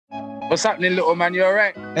What's happening, little man? You all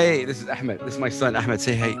right? Hey, this is Ahmed. This is my son. Ahmed,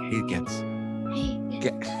 say hey. He gets.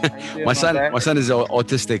 Doing, My son is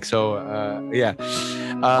autistic, so yeah.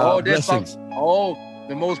 Blessings.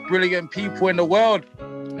 The most brilliant people in the world.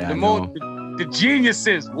 Yeah, the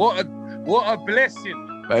geniuses. What a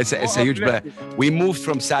blessing. It's a huge blessing. We moved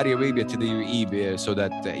from Saudi Arabia to the UAE so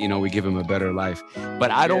that we give him a better life.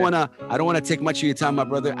 But I don't wanna take much of your time, my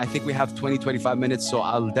brother. I think we have 25 minutes, so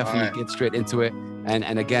I'll definitely get straight into it.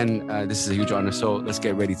 And again, this is a huge honor, so let's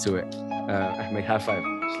get ready to it. Ahmed, high five.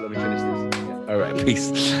 Just let me finish this. Yeah. All right,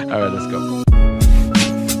 peace. All right, let's go.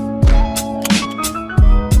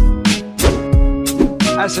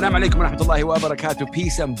 Assalamu alaikum wa rahmatullahi wa barakatuh.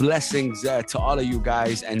 Peace and blessings to all of you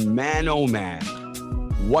guys. And man, oh man,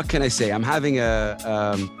 what can I say? I'm having a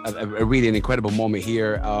really an incredible moment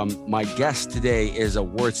here. My guest today is a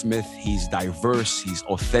wordsmith. He's diverse, he's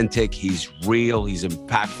authentic, he's real, he's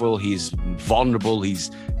impactful, he's vulnerable,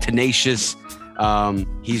 he's tenacious,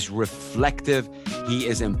 he's reflective, he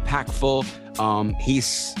is impactful. He's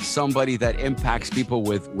somebody that impacts people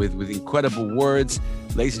with incredible words.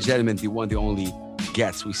 Ladies and gentlemen, the one, the only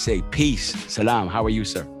Gets. We say peace. Salam. How are you,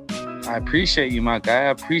 sir? I appreciate you, my guy.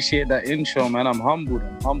 I appreciate that intro, man. I'm humbled.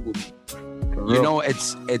 You know,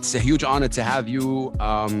 it's a huge honor to have you,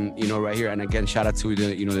 right here. And again, shout out to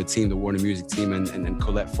the team, the Warner Music team, and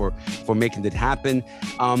Colette for making it happen.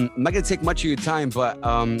 I'm not gonna take much of your time, but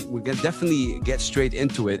we're gonna definitely get straight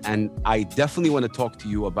into it. And I definitely want to talk to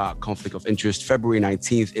you about conflict of interest. February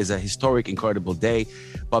 19th is a historic, incredible day.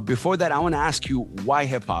 But before that, I want to ask you, why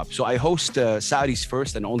hip hop? So I host Saudi's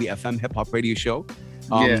first and only FM hip hop radio show,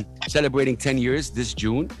 celebrating 10 years this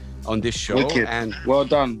June on this show. Wicked. And well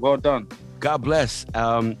done. God bless.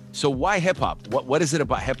 So why hip hop? What is it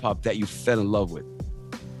about hip hop that you fell in love with?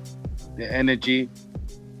 The energy,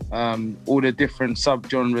 all the different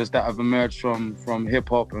subgenres that have emerged from hip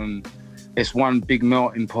hop, and it's one big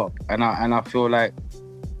melting pot. And I feel like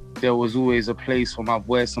there was always a place for my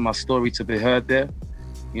voice and my story to be heard there.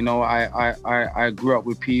 You know, I grew up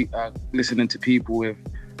with listening to people with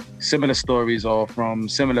similar stories or from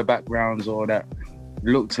similar backgrounds or that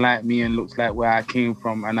looked like me and looked like where I came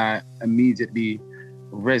from, and I immediately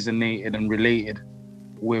resonated and related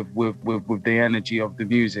with the energy of the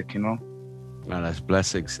music, you know. Well, that's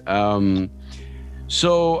blessings.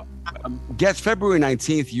 So, February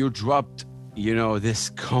 19th, you dropped, this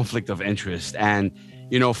conflict of interest, and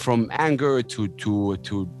from anger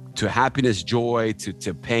to happiness, joy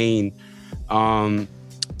to pain.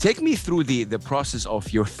 Take me through the process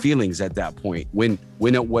of your feelings at that point when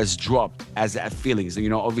it was dropped as that feelings.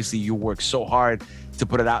 Obviously you work so hard to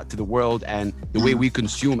put it out to the world, and the way we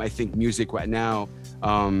consume, I think, music right now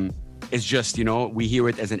is just, we hear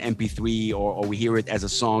it as an MP3 or we hear it as a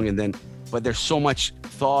song, but there's so much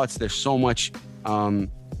thoughts, there's so much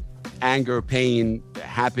anger, pain,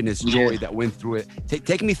 happiness, joy that went through it.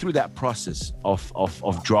 Take me through that process of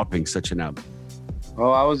dropping such an album.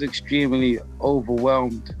 Oh, I was extremely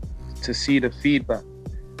overwhelmed to see the feedback,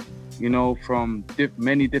 from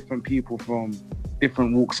many different people from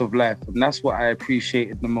different walks of life. And that's what I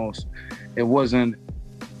appreciated the most. It wasn't,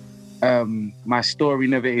 my story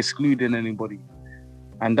never excluded anybody.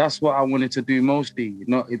 And that's what I wanted to do mostly,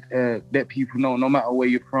 let people know, no matter where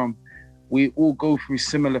you're from, we all go through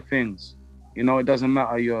similar things. It doesn't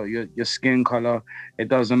matter your skin color, it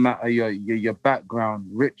doesn't matter your background,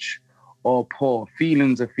 rich or poor.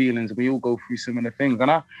 Feelings are feelings. We all go through similar things.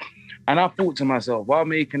 And I thought to myself, while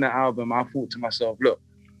making the album, I thought to myself, look,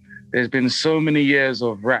 there's been so many years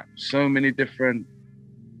of rap, so many different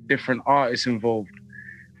artists involved.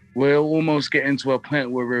 We're almost getting to a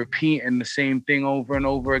point where we're repeating the same thing over and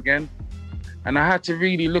over again. And I had to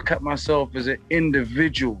really look at myself as an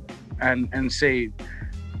individual and say,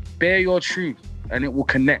 bear your truth and it will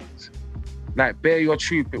connect. Like, bear your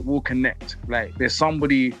truth, it will connect. Like, there's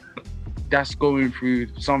somebody that's going through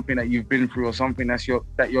something that you've been through, or something that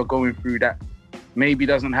you're going through that maybe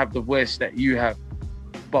doesn't have the voice that you have,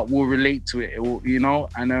 but will relate to it. It will,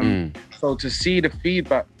 And so to see the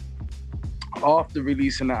feedback after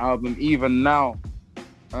releasing the album, even now,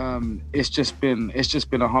 it's just been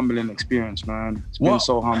a humbling experience, man. It's been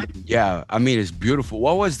so humbling. Yeah, I mean, it's beautiful.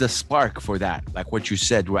 What was the spark for that? Like what you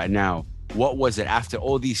said right now. What was it after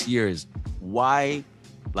all these years? Why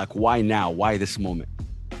now? Why this moment?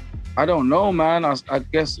 I don't know, man. I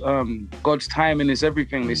guess God's timing is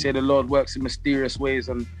everything. They say the Lord works in mysterious ways,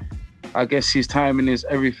 and I guess His timing is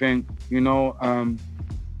everything, And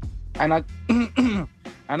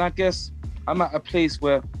I guess I'm at a place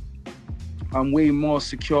where I'm way more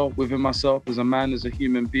secure within myself as a man, as a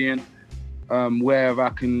human being, where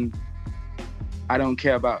I don't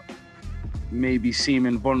care about maybe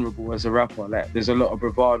seeming vulnerable as a rapper. Like there's a lot of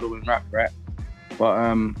bravado in rap, right? But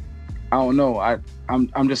I don't know.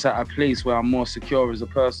 I'm just at a place where I'm more secure as a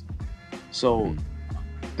person. So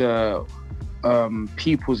the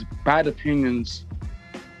people's bad opinions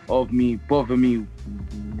of me bother me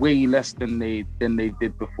way less than they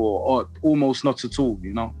did before, or almost not at all,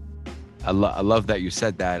 you know. I love that you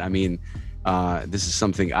said that. I mean, this is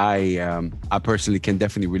something I personally can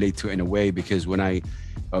definitely relate to in a way, because when I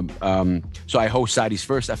so I host Saudi's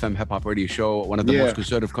first FM hip hop radio show, one of the most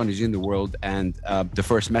conservative countries in the world, and the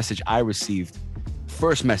first message I received,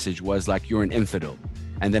 was like, "You're an infidel,"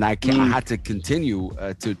 and then I had to continue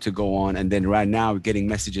to go on, and then right now getting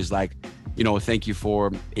messages like, you know, thank you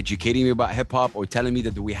for educating me about hip hop, or telling me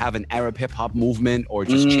that we have an Arab hip hop movement, or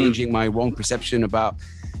just changing my wrong perception about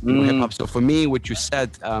hip hop. So for me, what you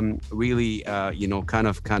said really, you know, kind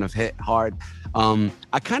of hit hard.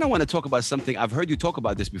 I kind of want to talk about something. I've heard you talk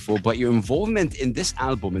about this before, but your involvement in this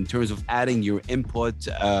album, in terms of adding your input,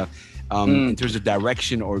 in terms of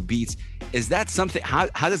direction or beats, is that something?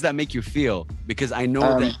 How does that make you feel? Because I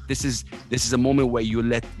know that this is a moment where you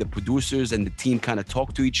let the producers and the team kind of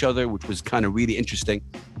talk to each other, which was kind of really interesting.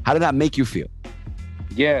 How did that make you feel?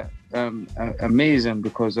 Yeah, amazing,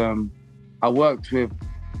 because I worked with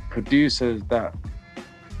producers that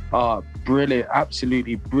are brilliant,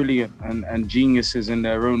 absolutely brilliant, and geniuses in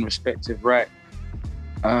their own respective right,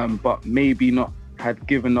 but maybe not had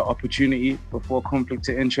given the opportunity before conflict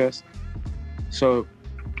of interest. So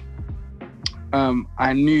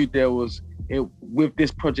I knew there was, with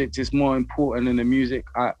this project, it's more important than the music.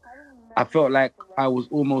 I felt like I was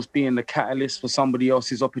almost being the catalyst for somebody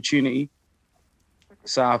else's opportunity.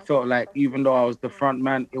 So I felt like even though I was the front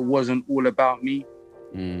man, it wasn't all about me.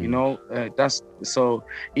 You know, that's so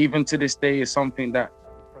even to this day is something that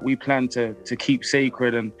we plan to keep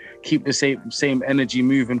sacred and keep the same energy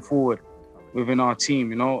moving forward within our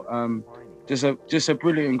team. You know, just a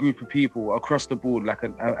brilliant group of people across the board, like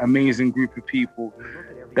an amazing group of people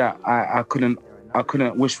that I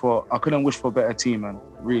couldn't wish for a better team, man.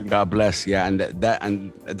 Really. God bless. Yeah,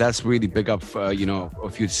 and that's really big up, you know,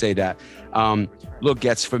 if you'd say that. Look,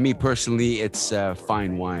 Ghetts, for me personally, it's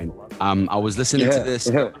fine wine. I was listening to this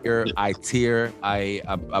here, I tear. I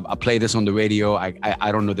play this on the radio.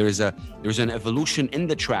 I don't know. There's an evolution in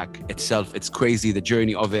the track itself. It's crazy, the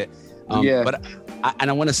journey of it. But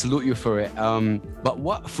I want to salute you for it. But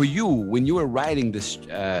what for you, when you were writing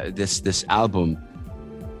this album,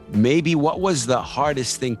 maybe what was the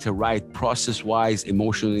hardest thing to write, process-wise,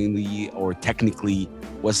 emotionally, or technically?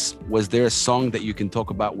 Was there a song that you can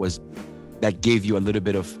talk about that gave you a little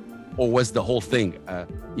bit of, or was the whole thing,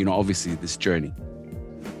 you know, obviously this journey?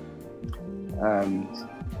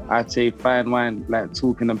 I'd say Fine Wine, like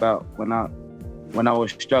talking about when I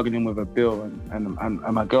was struggling with a bill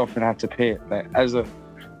and my girlfriend had to pay it. Like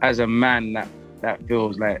as a man, that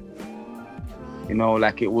feels like, you know,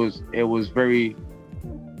 like it was very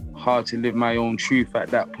hard to live my own truth at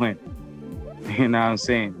that point. You know what I'm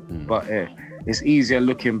saying? But it's easier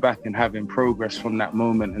looking back and having progress from that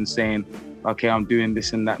moment and saying, okay, I'm doing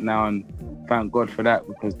this and that now, and thank God for that,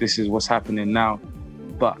 because this is what's happening now.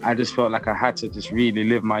 But I just felt like I had to just really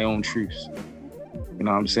live my own truths. You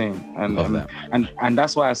know what I'm saying? And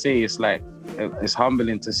that's why I say it's like, it's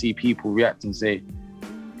humbling to see people react and say,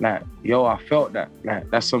 like, yo, I felt that. Like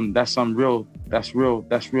that's real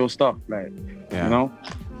stuff. Like, you know?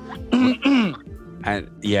 And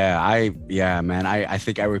man, I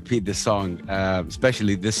think I repeat this song,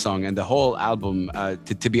 especially this song and the whole album.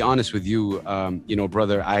 To be honest with you, you know,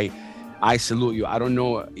 brother, I salute you. I don't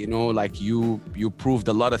know, you know, like you proved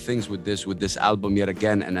a lot of things with this album yet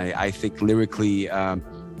again, and I think lyrically,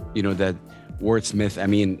 you know, that wordsmith, I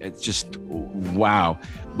mean, it's just wow.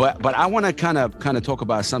 But I want to kind of talk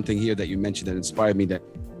about something here that you mentioned that inspired me. That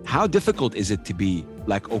how difficult is it to be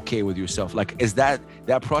like okay with yourself? Like, is that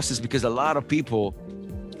process? Because a lot of people,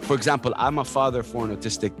 for example, I'm a father for an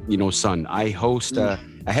autistic, you know, son. I host a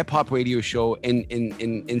hip hop radio show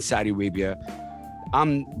in Saudi Arabia.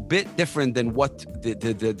 I'm a bit different than what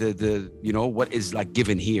the you know, what is like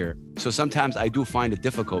given here. So sometimes I do find it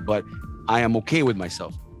difficult, but I am okay with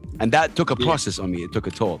myself. And that took a process on me. It took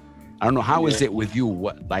a toll. I don't know, how is it with you?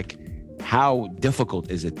 What, like, how difficult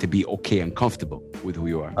is it to be okay and comfortable with who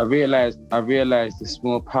you are? I realized it's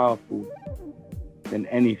more powerful than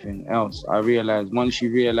anything else. I realized once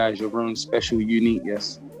you realize your own special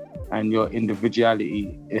uniqueness and your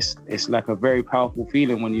individuality, it's like a very powerful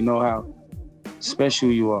feeling when you know how special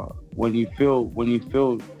you are, when you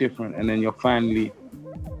feel different, and then you're finally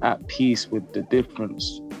at peace with the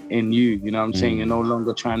difference in you. You know what I'm saying? You're no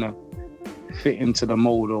longer trying to fit into the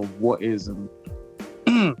mold of what is. And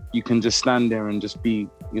you can just stand there and just be,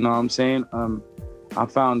 you know what I'm saying? I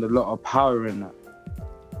found a lot of power in that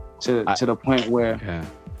to the point where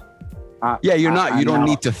you don't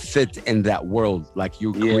need to fit in that world. Like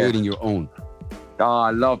you're creating your own. Oh,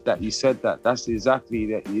 I love that you said that. That's exactly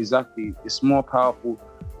that. Exactly. It's more powerful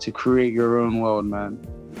to create your own world, man.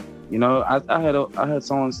 You know, I heard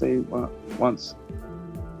someone say once,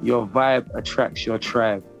 your vibe attracts your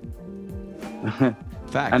tribe.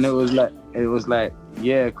 Facts. And it was like,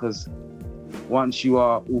 yeah, because once you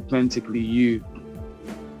are authentically you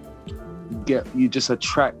just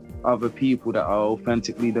attract other people that are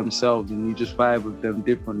authentically themselves, and you just vibe with them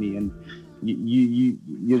differently, and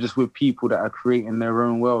you're just with people that are creating their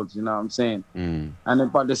own worlds, you know what I'm saying?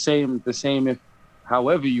 But the same if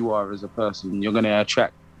however you are as a person, you're gonna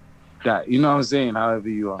attract that, you know what I'm saying? However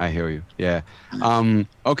you are. I hear you. Yeah.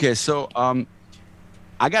 Okay, so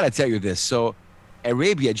I gotta tell you this. So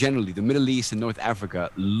Arabia, generally, the Middle East and North Africa,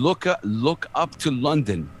 look up to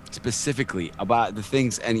London specifically about the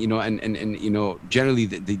things, and you know, and you know, generally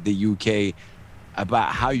the UK, about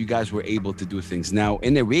how you guys were able to do things. Now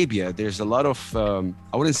in Arabia, there's a lot of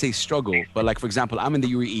I wouldn't say struggle, but like for example, I'm in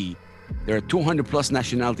the UAE. There are 200 plus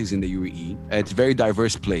nationalities in the UAE. It's a very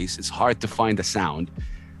diverse place. It's hard to find a sound.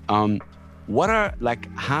 What are like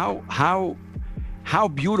how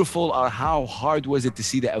beautiful or how hard was it to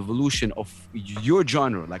see the evolution of your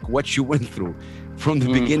genre, like what you went through from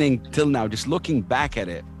the beginning till now, just looking back at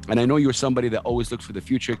it? And I know you're somebody that always looks for the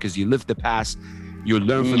future because you live the past, you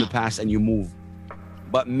learn from the past, and you move.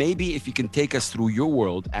 But maybe if you can take us through your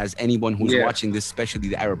world as anyone who's watching this, especially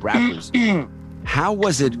the Arab rappers, how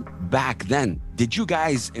was it back then? Did you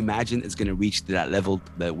guys imagine it's going to reach to that level,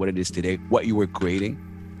 that what it is today, what you were creating?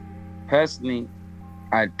 Personally,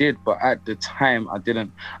 I did, but at the time I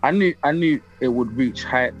didn't. I knew it would reach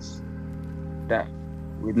heights that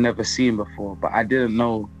we'd never seen before, but I didn't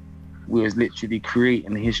know we was literally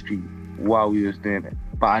creating history while we was doing it.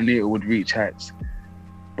 But I knew it would reach heights,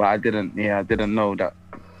 but I didn't know that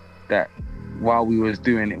while we was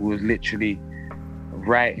doing it, we was literally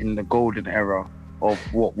right in the golden era of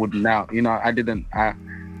what would now, you know, I didn't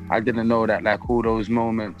know that, like, all those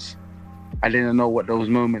moments, I didn't know what those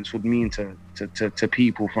moments would mean to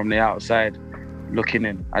people from the outside looking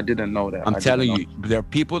in. I didn't know that. I'm telling you, there are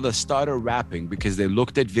people that started rapping because they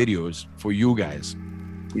looked at videos for you guys.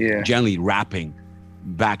 Yeah. Generally rapping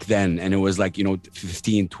back then. And it was like, you know,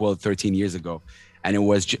 15, 12, 13 years ago. And it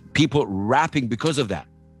was people rapping because of that.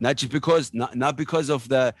 Not just because, not because of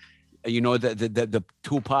the, you know, the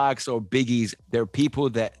Tupacs or Biggies. There are people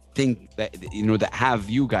that think that, you know, that have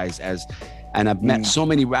you guys as, and I've met so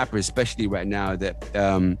many rappers, especially right now, that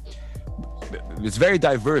it's very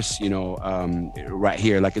diverse, you know, right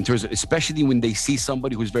here, like in terms of, especially when they see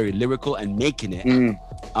somebody who's very lyrical and making it.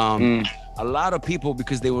 A lot of people,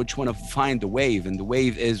 because they were trying to find the wave, and the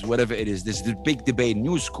wave is whatever it is. There's the big debate,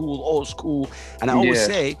 new school, old school. And I always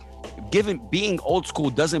say, being old school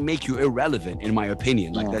doesn't make you irrelevant, in my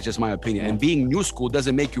opinion. Like, that's just my opinion. And being new school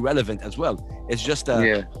doesn't make you relevant as well. It's just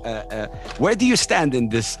where do you stand in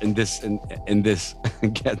this Gets?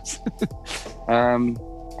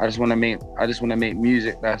 I just want to make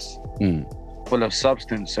music that's full of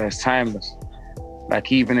substance, so it's timeless.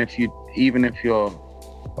 Like, even if you're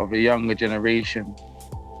of a younger generation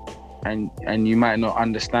and you might not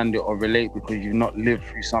understand it or relate because you've not lived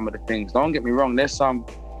through some of the things. Don't get me wrong, there's some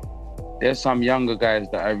younger guys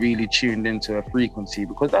that are really tuned into a frequency,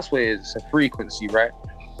 because that's what it is, it's a frequency, right?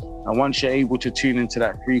 And once you're able to tune into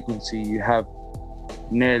that frequency, you have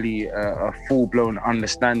nearly a full-blown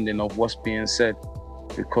understanding of what's being said,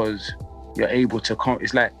 because you're able to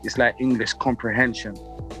it's like English comprehension,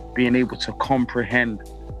 being able to comprehend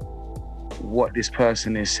what this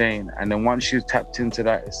person is saying. And then once you've tapped into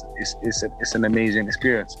that, it's an amazing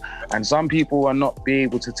experience. And some people are not be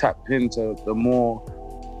able to tap into the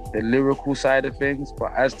lyrical side of things,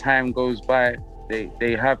 but as time goes by,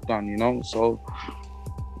 they have done, you know. So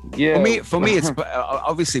yeah, for me it's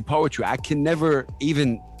obviously poetry. I can never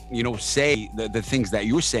even, you know, say the things that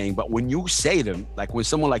you're saying, but when you say them, like when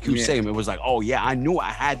someone like you say them, it was like, oh yeah, I knew I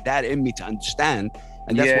had that in me to understand.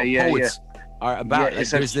 And that's what poets are about. Like,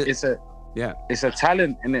 it's a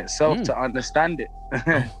talent in itself to understand it.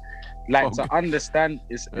 To understand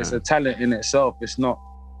it's a talent in itself. It's not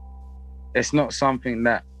something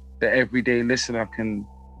that the everyday listener can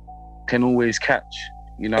always catch.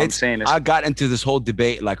 You know what I'm saying? I got into this whole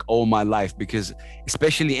debate like all my life, because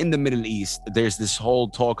especially in the Middle East, there's this whole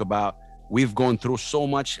talk about, we've gone through so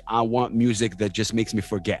much, I want music that just makes me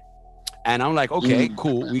forget. And I'm like, okay,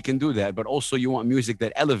 cool, we can do that. But also you want music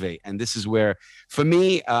that elevate. And this is where, for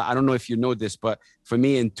me, I don't know if you know this, but for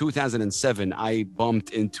me in 2007, I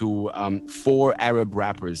bumped into 4 Arab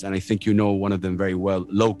rappers. And I think you know one of them very well,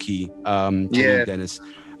 Loki, Yeah, Dennis,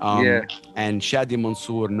 yeah, and Shadi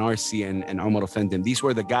Mansour, Narsi, and Omar Effendim. These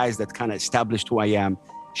were the guys that kind of established who I am,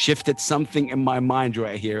 shifted something in my mind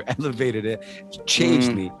right here, elevated it,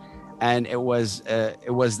 changed me. And it was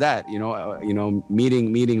that,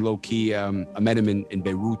 meeting Low-Key. I met him in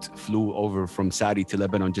Beirut, flew over from Saudi to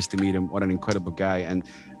Lebanon just to meet him. What an incredible guy. And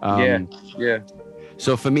yeah.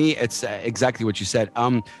 so for me, it's exactly what you said.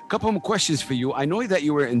 Couple more questions for you. I know that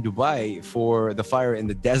you were in Dubai for the Fire in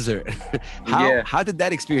the Desert. How did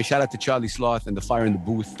that experience? Shout out to Charlie Sloth, and the Fire in the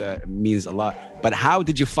Booth means a lot. But how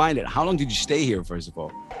did you find it? How long did you stay here, first of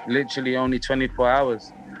all? Literally only 24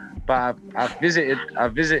 hours. But I've visited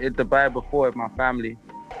Dubai before with my family.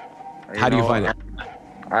 How do you find it?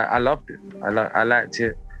 I loved it. I liked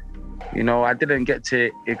it. I didn't get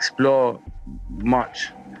to explore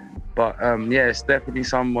much, but it's definitely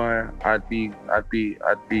somewhere I'd be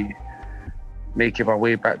making my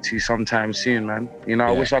way back to sometime soon, man.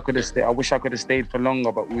 I wish I could have stayed. I wish I could have stayed for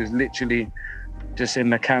longer, but we was literally just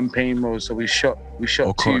in the campaign mode. So we shot 2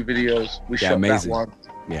 videos. We shot amazing. that one.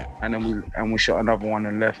 Yeah. And we shot another one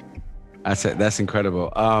and left. That's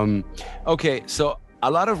incredible. Okay, so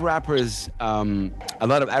a lot of rappers, a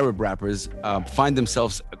lot of Arab rappers find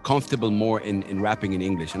themselves comfortable more in rapping in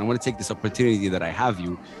English. And I want to take this opportunity that I have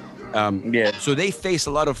you. So they face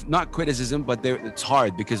a lot of, not criticism, but it's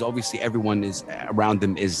hard because obviously everyone is around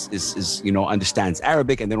them is understands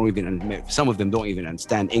Arabic, and they don't even, some of them don't even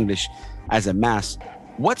understand English as a mass.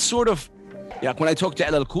 What sort of, when I talked to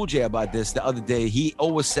LL Cool J about this the other day, he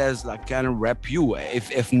always says, like, kind of rep you.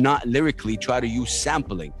 If not lyrically, try to use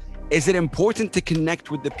sampling. Is it important to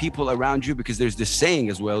connect with the people around you? Because there's this saying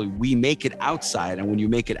as well, we make it outside. And when you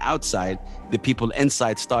make it outside, the people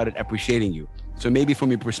inside started appreciating you. So maybe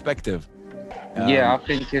from your perspective. I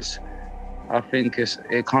think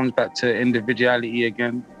it comes back to individuality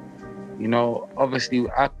again. Obviously,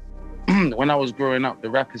 when I was growing up,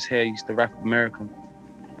 the rappers here used to rap American,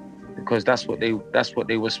 because that's what they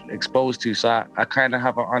was exposed to. So I kind of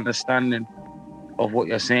have an understanding of what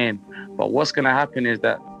you're saying. But what's gonna happen is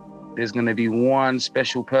that there's gonna be one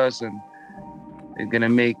special person that's gonna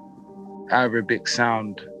make Arabic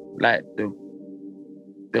sound like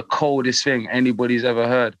the coldest thing anybody's ever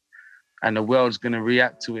heard, and the world's gonna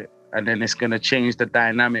react to it, and then it's gonna change the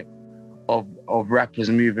dynamic of rappers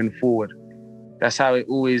moving forward. That's how it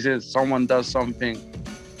always is. Someone does something.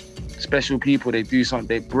 Special people, they do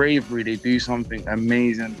something, bravery, they do something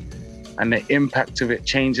amazing, and the impact of it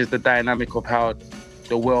changes the dynamic of how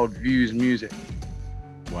the world views music.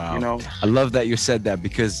 Wow. I love that you said that,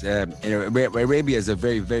 because Arabia is a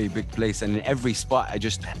very, very big place, and in every spot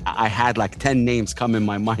I had like 10 names come in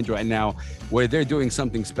my mind right now where they're doing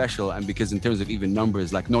something special. And because in terms of even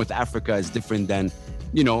numbers, like North Africa is different than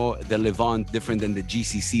the Levant, different than the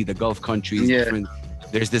GCC, the Gulf countries, different.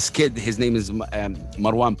 There's this kid, his name is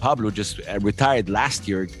Marwan Pablo, just retired last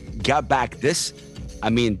year, got back just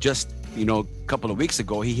a couple of weeks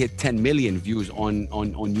ago, he hit 10 million views on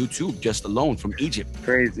YouTube just alone from Egypt.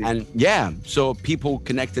 Crazy. And so people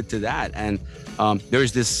connected to that. And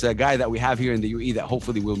there's this guy that we have here in the UAE that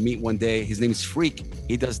hopefully we'll meet one day. His name is Freak.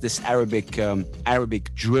 He does this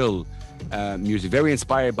Arabic drill music, very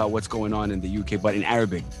inspired by what's going on in the UK, but in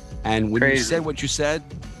Arabic. And when you said what you said,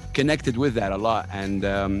 connected with that a lot. And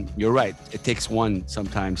you're right, it takes one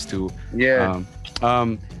sometimes to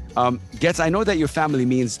Gets, I know that your family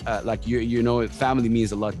means family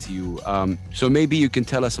means a lot to you, so maybe you can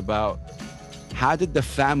tell us about how did the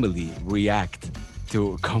family react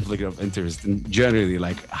to conflict of interest, and generally,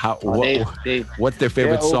 like what's their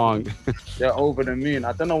favorite song? They're over the moon.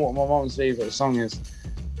 I don't know what my mom's favorite song is,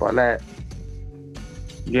 but they're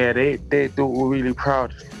really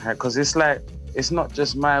proud, because it's like, it's not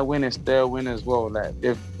just my win, it's their win as well. Like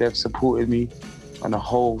they've supported me on the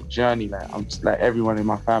whole journey. Like I'm just like everyone in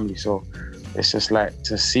my family. So it's just like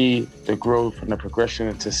to see the growth and the progression,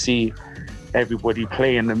 and to see everybody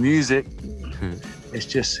playing the music. It's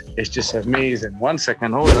just amazing. 1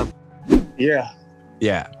 second, hold on. Yeah.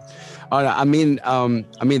 I mean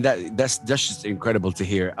that's just incredible to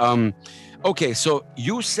hear. Okay, so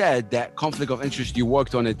you said that conflict of interest, you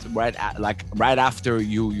worked on it right after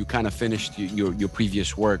you kind of finished your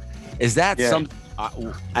previous work. Is that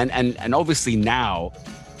and obviously now,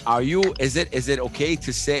 is it okay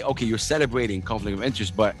to say, okay, you're celebrating conflict of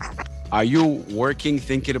interest, but are you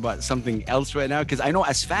thinking about something else right now? Because I know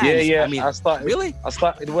as fans, I mean, I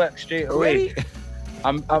started work straight away.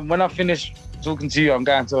 When I finished talking to you, I'm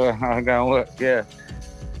going to work. Yeah.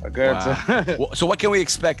 I'm going to. Well, so what can we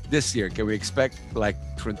expect this year? Can we expect like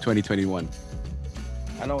 2021?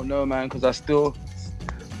 I don't know, man, because I still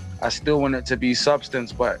want it to be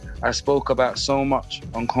substance, but I spoke about so much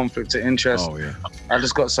on conflict of interest. Oh, yeah. I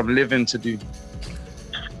just got some living to do.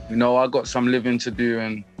 You know, I got some living to do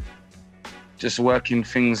and just working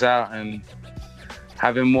things out and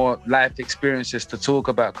having more life experiences to talk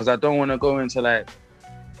about, because I don't want to go into like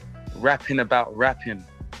rapping about rapping.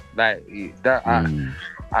 Like that,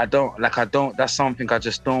 I don't, that's something I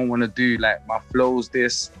just don't want to do. Like my flow's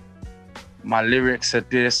this, my lyrics are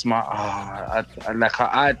this, I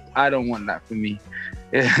don't want that for me.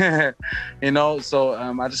 You know, so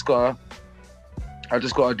I just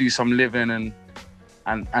gotta do some living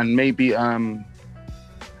and maybe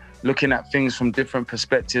looking at things from different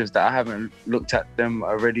perspectives that I haven't looked at them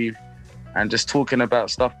already, and just talking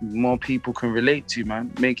about stuff more people can relate to,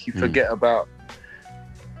 man. Make you forget about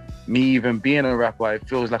me even being a rapper. It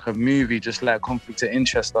feels like a movie, just like Conflict of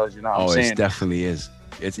Interest does, you know what I'm saying? It definitely is.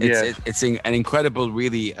 It's an incredible,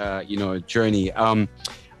 really, journey. I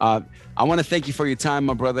want to thank you for your time,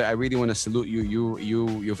 my brother. I really want to salute you.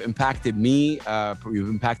 You've impacted me. You've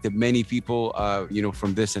impacted many people,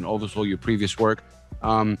 from this and also your previous work.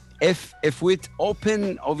 If we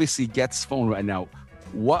open, obviously, Get's phone right now,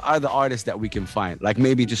 what are the artists that we can find? Like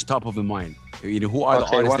maybe just top of the mind. Who are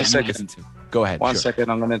the artists that you listen to? Go ahead. One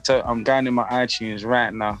second. I'm going in my iTunes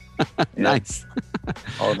right now. Nice.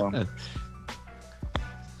 Hold on.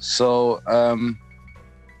 So,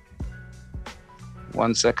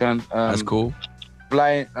 1 second. That's cool.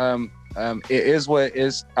 Blind. It Is What It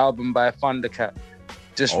Is album by Thundercat.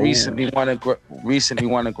 Just recently won a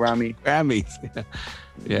Grammy. Grammys.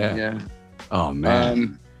 Yeah. Oh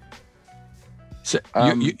man. So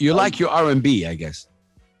you like your R&B, I guess.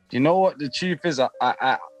 You know what the truth is?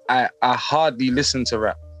 I hardly listen to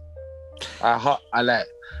rap. I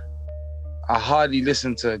hardly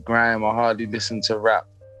listen to grime. I hardly listen to rap.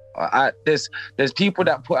 There's people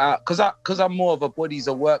that put out, cause I'm more of a bodies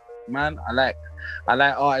of work man. I like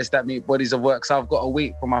artists that make bodies of work. So I've got to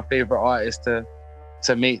wait for my favorite artist to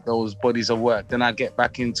make those bodies of work. Then I get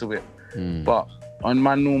back into it. But on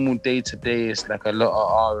my normal day to day, it's like a lot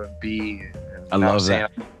of R&B. I love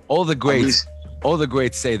that. All the greats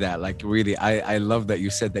say that. Like really, I love that you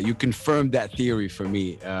said that. You confirmed that theory for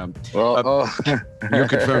me. You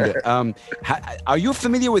confirmed it. Are you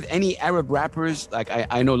familiar with any Arab rappers? Like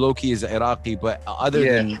I know Loki is Iraqi, but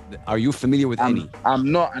than, are you familiar with any?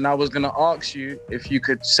 I'm not, and I was gonna ask you if you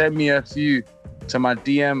could send me a few to my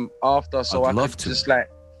DM after, so I could just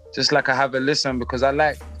like I have a listen, because I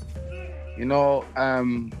like,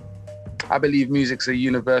 I believe music's a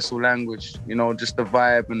universal language. Just the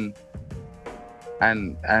vibe and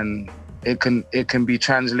it can be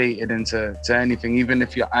translated into anything, even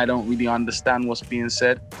if I don't really understand what's being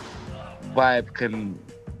said. Vibe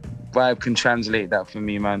can translate that for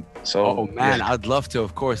me, man. So I'd love to.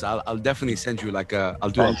 Of course, I'll definitely send you I'll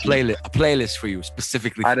do a playlist for you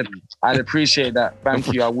specifically. I'd appreciate that.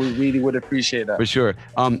 Thank you. I really would appreciate that. For sure.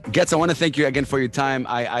 Getz, I want to thank you again for your time.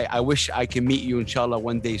 I wish I can meet you, inshallah,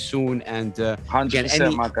 one day soon. And again,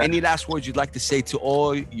 any last words you'd like to say to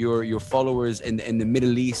all your followers in the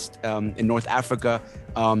Middle East, in North Africa?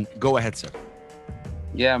 Go ahead, sir.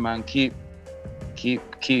 Yeah, man. Keep the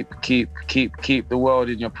world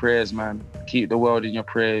in your prayers, man. Keep the world in your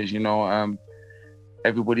prayers.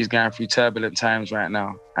 Everybody's going through turbulent times right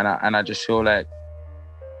now, and I just feel like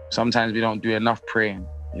sometimes we don't do enough praying.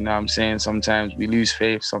 You know what I'm saying? Sometimes we lose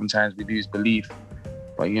faith, sometimes we lose belief.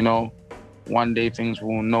 But one day things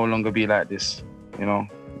will no longer be like this. It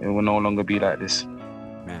will no longer be like this.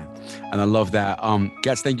 Man, and I love that.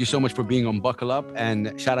 Getz, thank you so much for being on Buckle Up,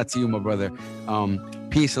 and shout out to you, my brother.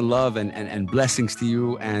 Peace and love and blessings to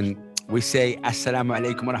you. And we say assalamu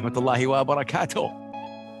alaikum wa rahmatullahi wa barakatuh.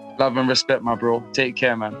 Love and respect, my bro. Take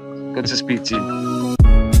care, man. Good to speak to you.